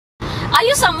Are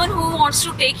you someone who wants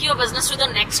to take your business to the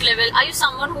next level? Are you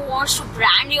someone who wants to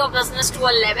brand your business to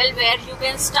a level where you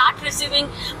can start receiving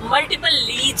multiple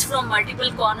leads from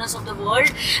multiple corners of the world?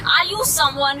 Are you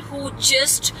someone who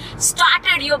just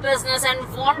started your business and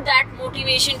want that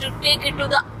motivation to take it to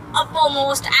the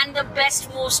uppermost and the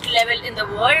bestmost level in the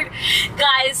world?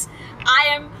 Guys,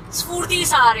 I am Sfurti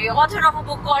Sahare, author of a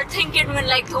book called Think and Win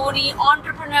Like Dhoni,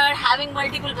 entrepreneur, having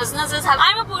multiple businesses.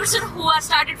 I'm a person who has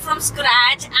started from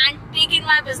scratch and taken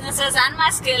my businesses and my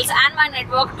skills and my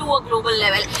network to a global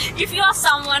level. If you are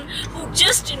someone who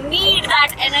just need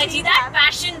that energy, that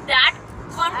passion, that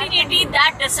continuity,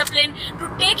 that discipline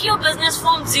to take your business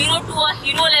from zero to a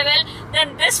hero level,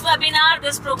 then this webinar,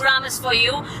 this program is for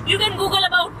you. You can Google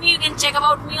about me, you can check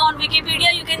about me on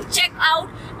Wikipedia, you can check out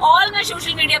all my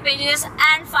social media pages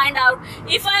and find out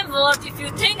if I'm worth, if you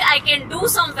think I can do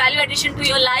some value addition to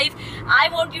your life. I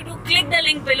want you to click the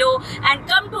link below and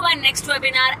come to my next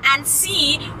webinar and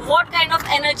see what kind of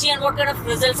energy and what kind of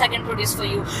results I can produce for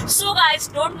you. So guys,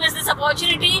 don't miss this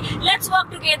opportunity. Let's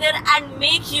work together and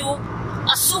make you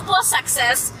a super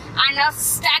success and a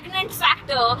stagnant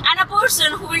factor and a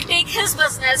person who will take his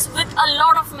business with a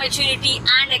lot of maturity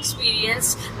and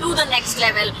experience to the next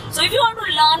level. So if you want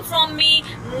to learn from me,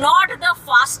 not the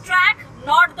fast track,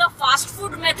 not the fast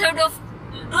food method of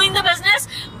doing the business,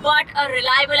 but a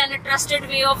reliable and a trusted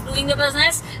way of doing the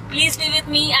business, please be with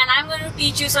me and I'm going to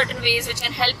teach you certain ways which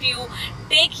can help you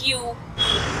take you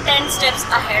 10 steps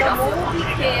ahead of your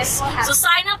competitors. So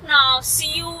sign up now.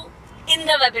 See you in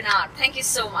the webinar. Thank you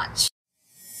so much.